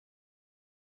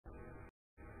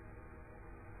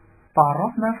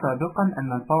تعرفنا سابقا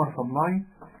أن الباور سبلاي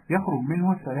يخرج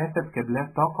منه 3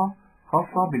 كابلات طاقة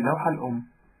خاصة باللوحة الأم،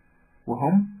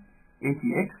 وهم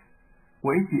ATX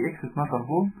و ATX 12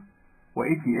 فولت و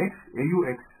ATX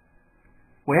AUX.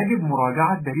 ويجب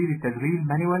مراجعة دليل التشغيل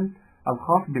مانيوال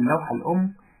الخاص باللوحة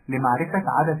الأم لمعرفة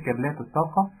عدد كابلات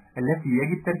الطاقة التي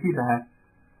يجب تركيبها،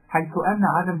 حيث أن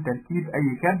عدم تركيب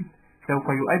أي كابل سوف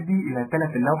يؤدي إلى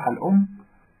تلف اللوحة الأم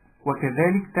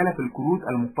وكذلك تلف الكروت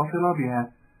المتصلة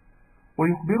بها.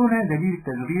 ويخبرنا دليل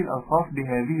التشغيل الخاص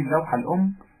بهذه اللوحة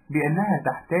الأم بأنها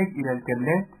تحتاج إلى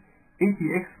الكابلات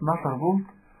ATX 12 فولت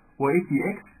و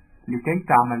ATX لكي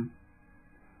تعمل.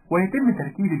 ويتم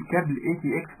تركيب الكابل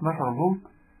ATX 12 فولت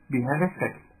بهذا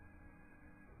الشكل،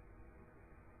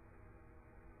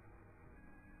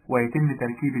 ويتم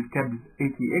تركيب الكابل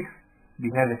ATX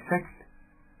بهذا الشكل،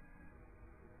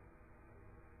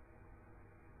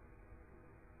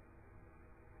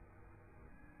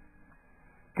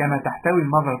 كما تحتوي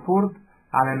المذر بورد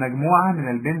على مجموعة من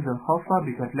البنز الخاصة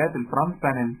بكابلات الفرونت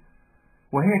بانل،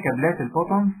 وهي كابلات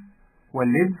البوتونز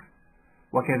والليدز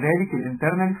وكذلك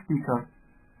الانترنال سبيكر.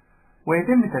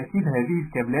 ويتم تركيب هذه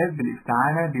الكابلات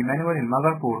بالاستعانة بمانوال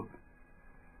المذر بورد.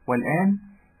 والآن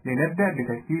لنبدأ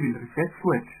بتركيب الريسيت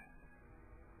سويتش،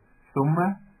 ثم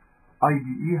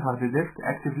IDE هارد ديسك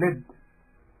اكتيف ليد،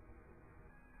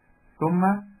 ثم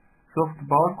سوفت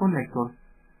باور كونكتور،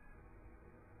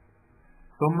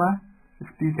 ثم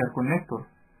سبيكر كونكتور،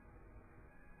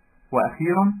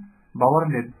 وأخيرا باور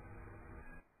ليد.